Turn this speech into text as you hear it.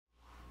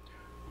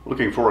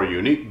Looking for a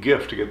unique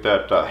gift to get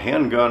that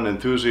handgun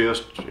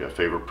enthusiast, a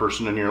favorite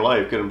person in your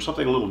life, get him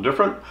something a little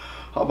different?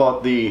 How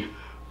about the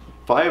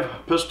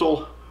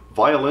 5-pistol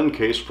violin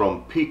case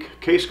from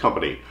Peak Case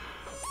Company?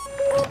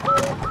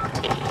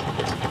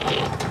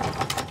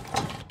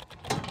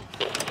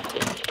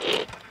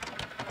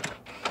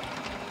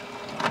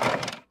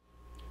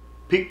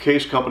 Peak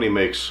Case Company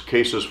makes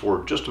cases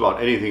for just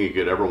about anything you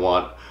could ever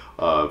want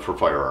for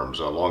firearms,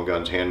 long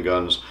guns,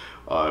 handguns,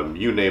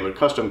 you name it,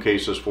 custom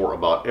cases for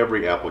about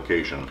every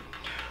application.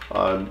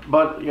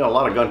 But a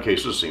lot of gun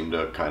cases seem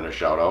to kind of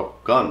shout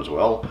out guns.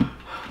 Well,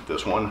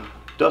 this one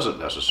doesn't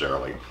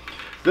necessarily.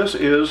 This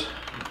is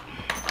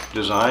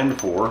designed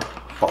for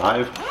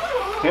 5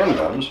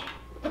 handguns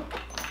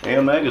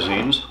and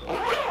magazines.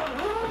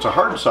 It's a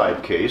hard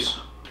side case.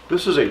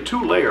 This is a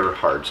 2-layer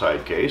hard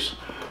side case,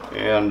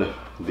 and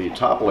the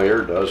top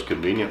layer does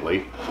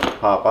conveniently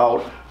pop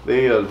out.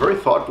 They very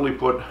thoughtfully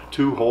put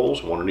 2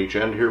 holes, one on each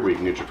end here where you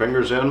can get your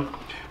fingers in,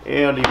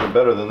 and even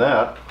better than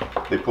that,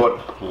 they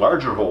put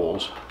larger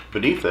holes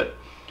beneath it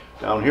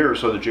down here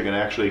so that you can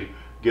actually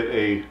get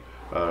a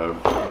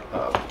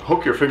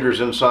hook your fingers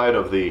inside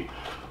of the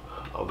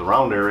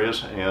round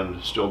areas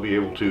and still be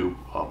able to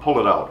pull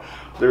it out.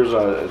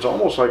 It's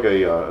almost like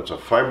it's a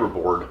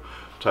fiberboard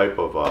type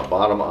of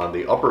bottom on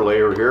the upper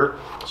layer here,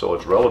 so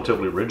it's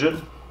relatively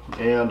rigid,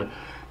 and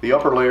the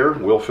upper layer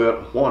will fit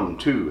 1,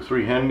 2,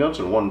 3 handguns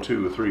and 1,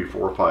 2, 3,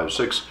 4, 5,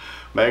 6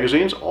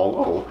 magazines,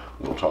 although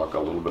we'll talk a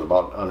little bit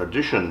about an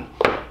addition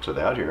to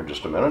that here in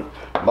just a minute.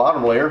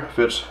 Bottom layer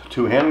fits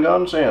 2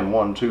 handguns and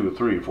 1, 2,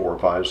 3, 4,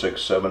 5,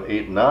 6, 7,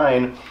 8,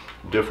 9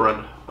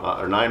 different,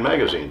 or 9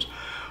 magazines.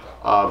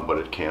 But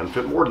it can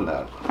fit more than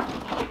that.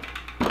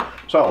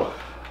 So,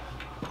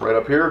 right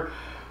up here,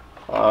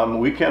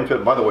 we can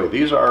fit, by the way,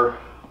 these are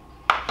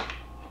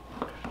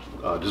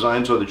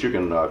designed so that you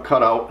can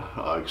cut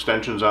out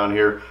extensions on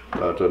here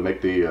to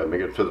make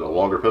it fit a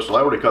longer pistol.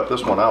 I already cut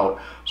this one out,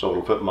 so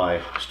it'll fit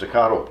my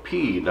staccato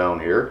P down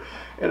here,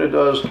 and it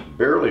does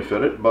barely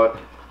fit it, but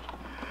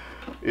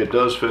it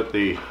does fit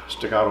the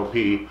staccato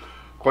P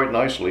quite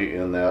nicely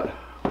in that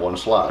one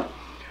slot.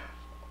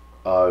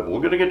 We're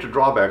going to get to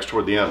drawbacks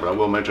toward the end, but I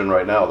will mention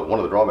right now that one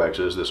of the drawbacks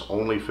is this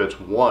only fits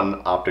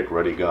one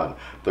optic-ready gun.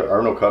 There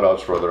are no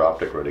cutouts for other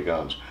optic-ready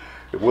guns.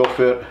 It will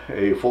fit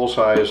a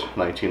full-size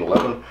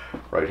 1911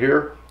 right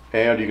here,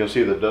 and you can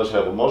see that it does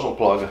have a muzzle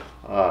plug,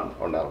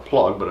 or not a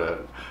plug,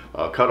 but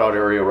a cutout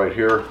area right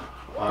here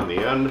on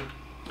the end,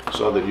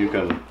 so that you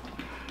can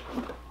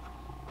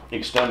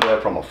extend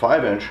that from a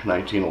 5-inch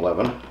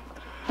 1911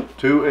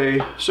 to a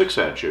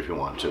 6-inch if you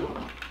want to.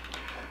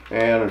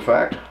 And in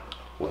fact,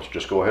 let's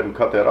just go ahead and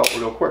cut that out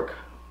real quick.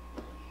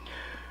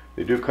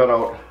 They do cut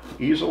out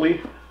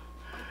easily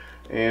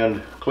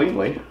and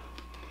cleanly.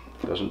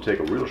 Doesn't take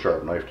a real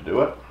sharp knife to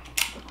do it,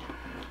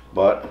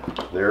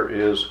 but there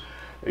is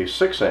a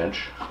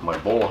 6-inch, my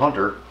Bull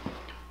Hunter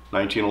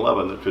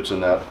 1911, that fits in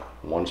that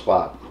one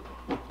spot.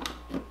 You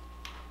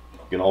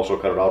can also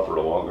cut it out for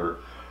a longer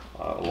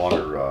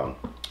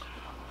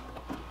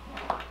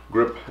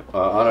grip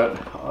on it.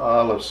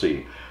 Let's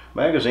see,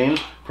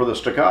 magazines for the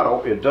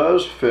staccato. It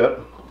does fit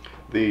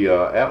the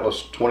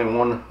Atlas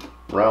 21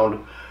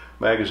 round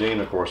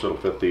magazine. Of course, it'll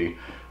fit the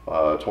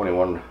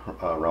 21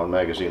 round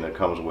magazine that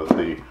comes with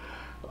the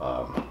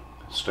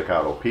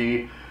staccato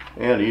P,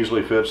 and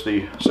easily fits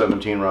the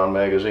 17 round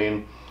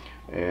magazine.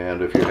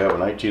 And if you have a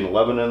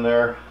 1911 in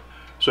there,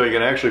 so you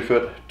can actually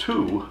fit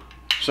 2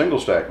 single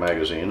stack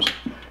magazines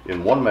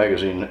in one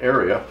magazine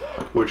area,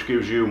 which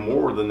gives you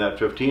more than that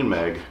 15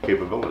 mag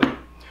capability.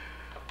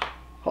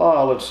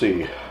 Let's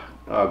see,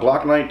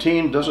 Glock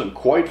 19 doesn't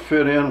quite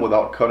fit in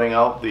without cutting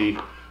out the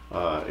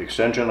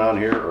extension on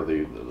here, or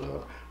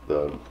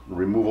the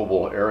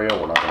removable area.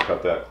 We're not going to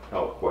cut that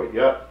out quite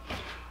yet.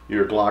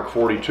 Your Glock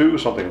 42,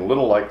 something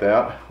little like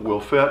that, will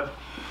fit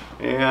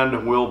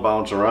and will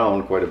bounce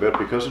around quite a bit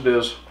because it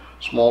is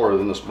smaller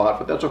than the spot,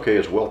 but that's okay.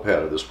 It's well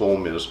padded. This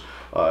foam is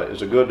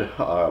a good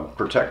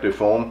protective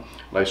foam,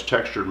 nice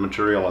textured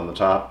material on the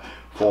top,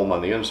 foam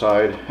on the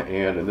inside,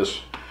 and in this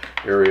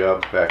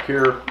area back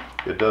here,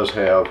 it does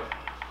have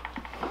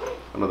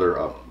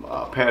another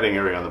padding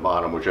area on the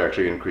bottom, which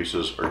actually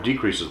increases or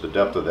decreases the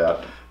depth of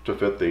that to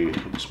fit the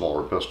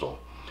smaller pistol.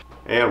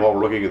 And while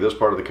we're looking at this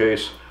part of the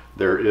case,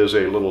 there is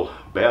a little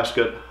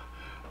basket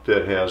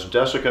that has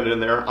desiccant in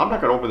there. I'm not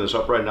going to open this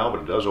up right now,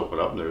 but it does open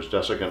up, and there's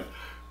desiccant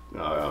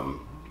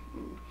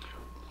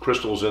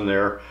crystals in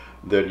there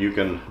that you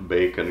can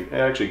bake, and it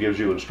actually gives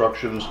you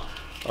instructions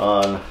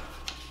on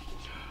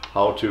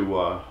how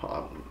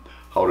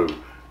to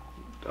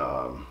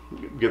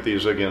get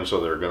these again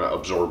so they're going to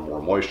absorb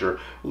more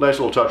moisture. Nice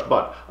little touch,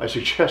 but I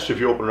suggest if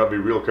you open it up, be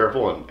real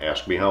careful and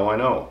ask me how I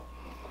know.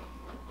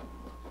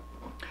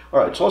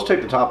 Alright, so let's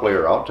take the top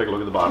layer out, take a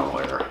look at the bottom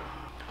layer.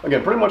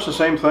 Again, pretty much the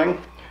same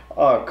thing.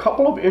 A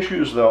couple of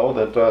issues though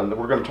that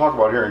we're going to talk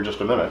about here in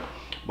just a minute.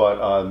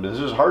 But this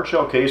is a hard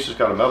shell case. It's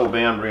got a metal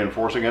band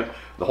reinforcing it.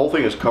 The whole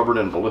thing is covered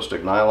in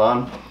ballistic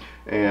nylon,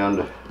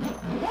 and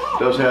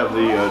does have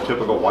the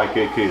typical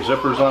YKK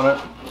zippers on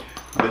it.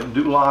 They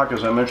do lock,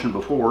 as I mentioned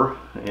before,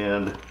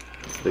 and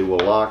they will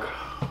lock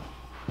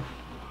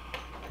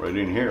right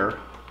in here.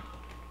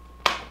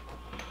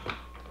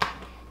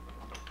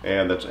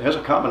 And it has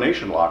a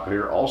combination lock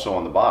here also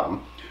on the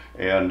bottom.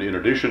 And in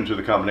addition to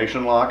the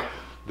combination lock,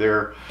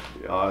 there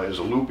is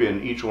a loop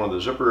in each one of the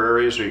zipper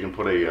areas, so you can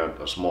put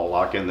a small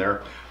lock in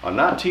there.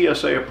 Not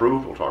TSA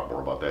approved, we'll talk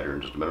more about that here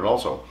in just a minute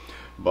also,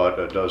 but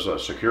it does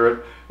secure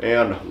it.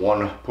 And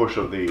one push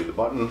of the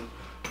button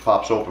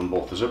pops open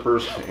both the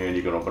zippers, and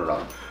you can open it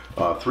up.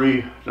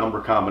 3-number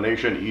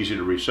combination, easy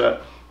to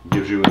reset,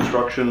 gives you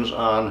instructions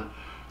on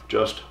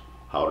just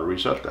how to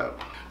reset that.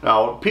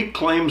 Now, Peak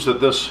claims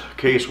that this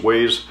case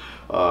weighs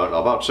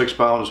about 6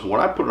 pounds. When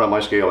I put it on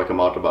my scale, I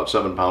come out to about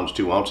 7 pounds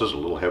 2 ounces, a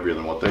little heavier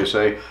than what they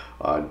say.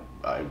 I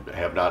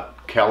have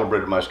not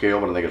calibrated my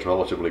scale, but I think it's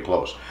relatively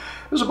close.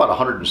 This is about a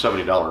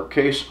 $170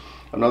 case.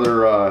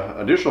 Another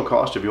additional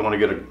cost if you want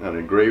to get an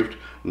engraved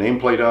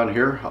nameplate on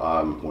here.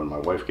 When my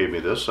wife gave me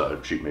this,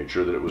 she made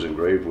sure that it was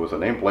engraved with a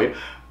nameplate,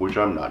 which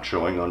I'm not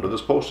showing under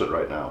this post-it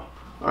right now.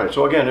 All right,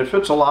 so again, it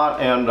fits a lot,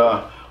 and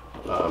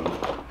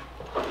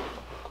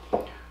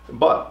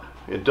but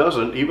it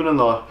doesn't, even in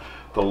the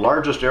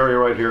largest area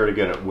right here, and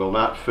again, it will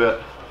not fit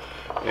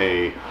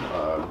a,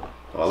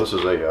 well, this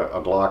is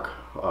a Glock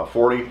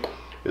 40.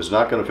 It's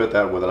not going to fit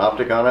that with an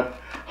optic on it.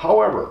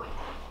 However,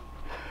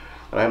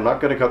 and I'm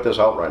not going to cut this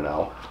out right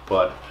now,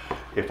 but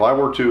if I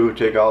were to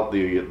take out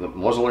the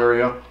muzzle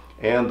area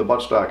and the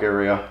buttstock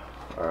area,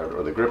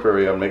 or the grip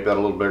area, and make that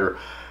a little bigger,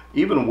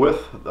 even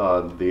with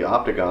the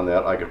optic on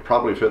that, I could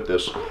probably fit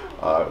this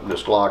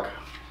Glock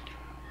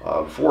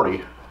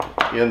 40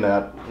 in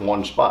that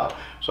one spot.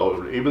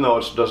 So even though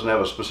it doesn't have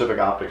a specific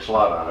optic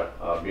slot on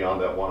it, beyond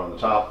that one on the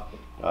top,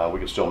 we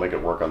can still make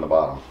it work on the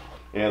bottom.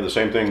 And the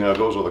same thing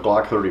goes with the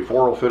Glock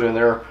 34, will fit in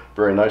there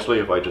very nicely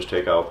if I just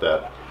take out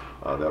that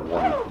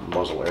one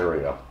muzzle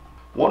area.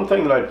 One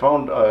thing that I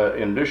found,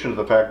 in addition to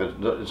the fact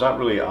that it's not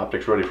really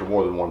optics ready for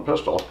more than one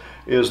pistol,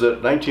 is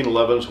that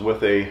 1911s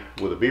with a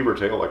beaver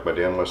tail, like my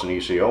Dan Wesson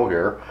ECO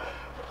here,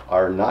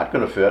 are not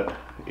going to fit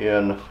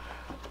in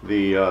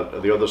the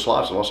other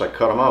slots unless I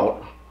cut them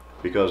out,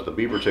 because the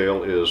beaver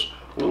tail is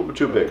a little bit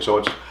too big. So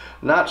it's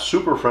not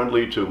super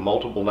friendly to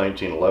multiple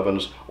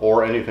 1911s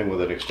or anything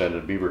with an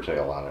extended beaver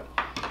tail on it.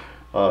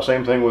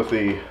 Same thing with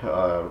the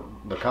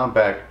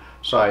compact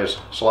size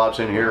slots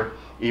in here.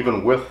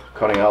 Even with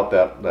cutting out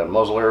that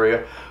muzzle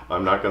area,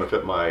 I'm not going to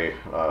fit my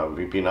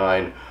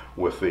VP9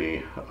 with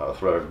the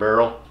threaded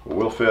barrel.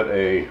 We'll fit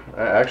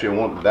actually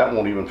that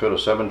won't even fit a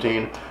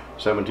 17.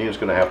 17 is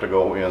going to have to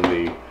go in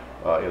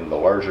the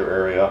larger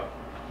area.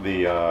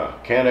 The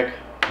Canik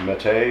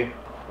Mate,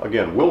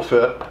 again, will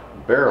fit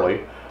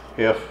barely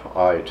if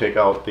I take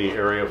out the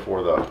area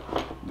for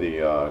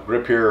the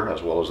grip here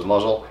as well as the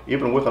muzzle.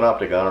 Even with an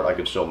optic on it, I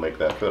could still make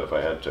that fit if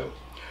I had to.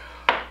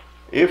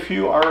 If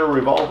you are a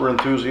revolver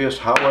enthusiast,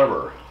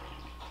 however,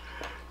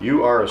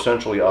 you are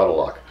essentially out of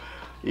luck.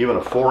 Even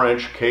a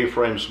 4-inch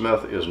K-frame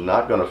Smith is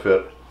not going to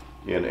fit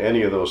in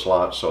any of those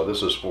slots, so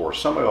this is for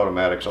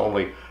semi-automatics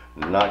only,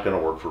 not going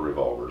to work for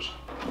revolvers.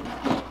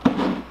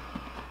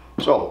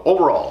 So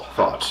overall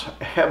thoughts,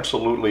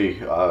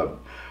 absolutely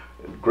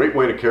great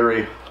way to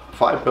carry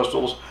 5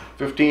 pistols,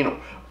 15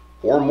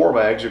 or more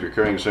bags if you're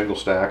carrying a single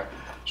stack.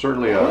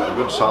 Certainly a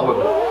good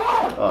solid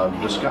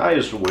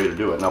disguised way to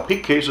do it. Now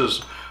Peak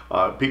Cases,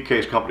 Peak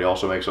Case Company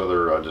also makes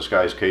other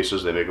disguised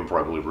cases. They make them for,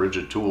 I believe,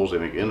 rigid tools. They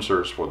make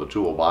inserts for the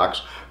tool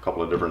box, a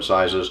couple of different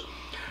sizes.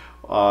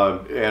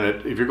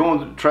 If you're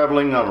going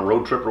traveling on a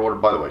road trip or whatever,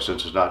 by the way,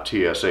 since it's not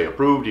TSA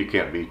approved, you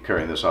can't be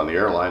carrying this on the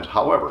airlines.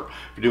 However,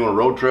 if you're doing a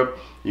road trip,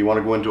 you want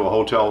to go into a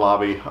hotel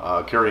lobby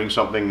carrying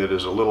something that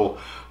is a little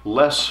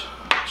less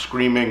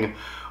screaming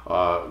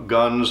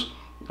guns,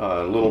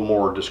 a little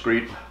more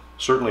discreet,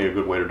 certainly a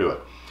good way to do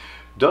it.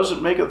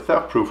 Doesn't make it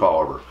theft proof,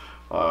 however.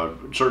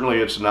 Certainly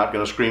it's not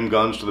going to scream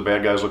guns to the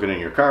bad guys looking in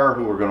your car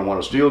who are going to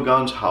want to steal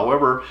guns.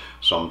 However,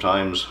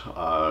 sometimes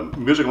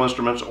musical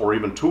instruments or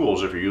even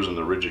tools, if you're using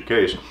the rigid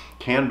case,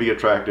 can be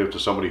attractive to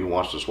somebody who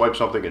wants to swipe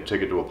something and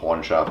take it to a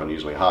pawn shop and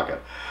easily hock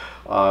it.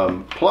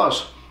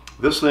 Plus,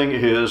 this thing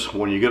is,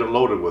 when you get it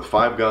loaded with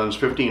 5 guns,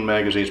 15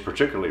 magazines,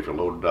 particularly if you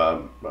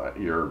load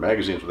your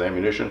magazines with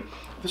ammunition,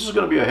 this is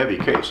going to be a heavy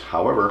case.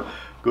 However,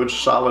 good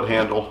solid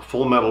handle,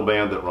 full metal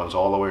band that runs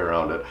all the way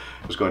around it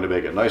is going to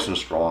make it nice and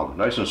strong,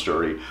 nice and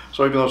sturdy.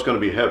 So even though it's going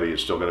to be heavy,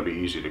 it's still going to be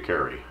easy to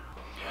carry.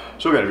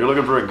 So again, if you're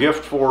looking for a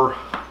gift for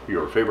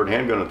your favorite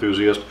handgun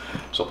enthusiast,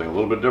 something a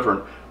little bit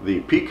different,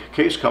 the Peak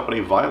Case Company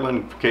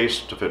Violin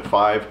Case to fit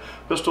 5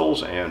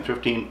 pistols and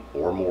 15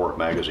 or more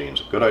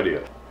magazines. Good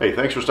idea. Hey,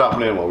 thanks for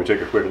stopping in while we take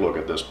a quick look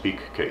at this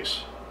Peak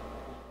Case.